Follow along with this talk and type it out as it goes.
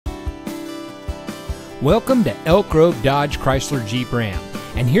Welcome to Elk Grove Dodge Chrysler Jeep Ram,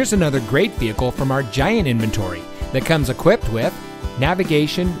 and here's another great vehicle from our giant inventory that comes equipped with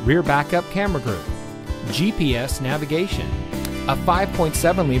navigation rear backup camera group, GPS navigation, a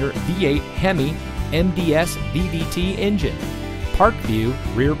 5.7-liter V8 Hemi MDS VVT engine, park view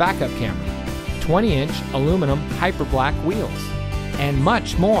rear backup camera, 20-inch aluminum hyper black wheels, and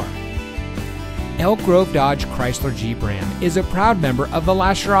much more. Elk Grove Dodge Chrysler Jeep Ram is a proud member of the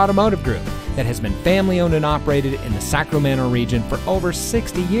Lasher Automotive Group that has been family owned and operated in the Sacramento region for over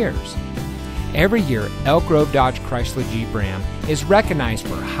 60 years. Every year, Elk Grove Dodge Chrysler Jeep Ram is recognized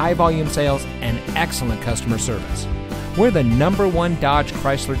for high volume sales and excellent customer service. We're the #1 Dodge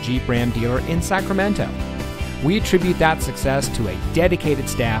Chrysler Jeep Ram dealer in Sacramento. We attribute that success to a dedicated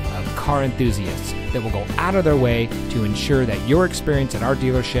staff of car enthusiasts that will go out of their way to ensure that your experience at our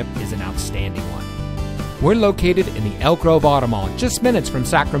dealership is an outstanding one. We're located in the Elk Grove Auto Mall, just minutes from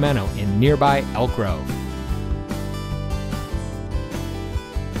Sacramento in nearby Elk Grove.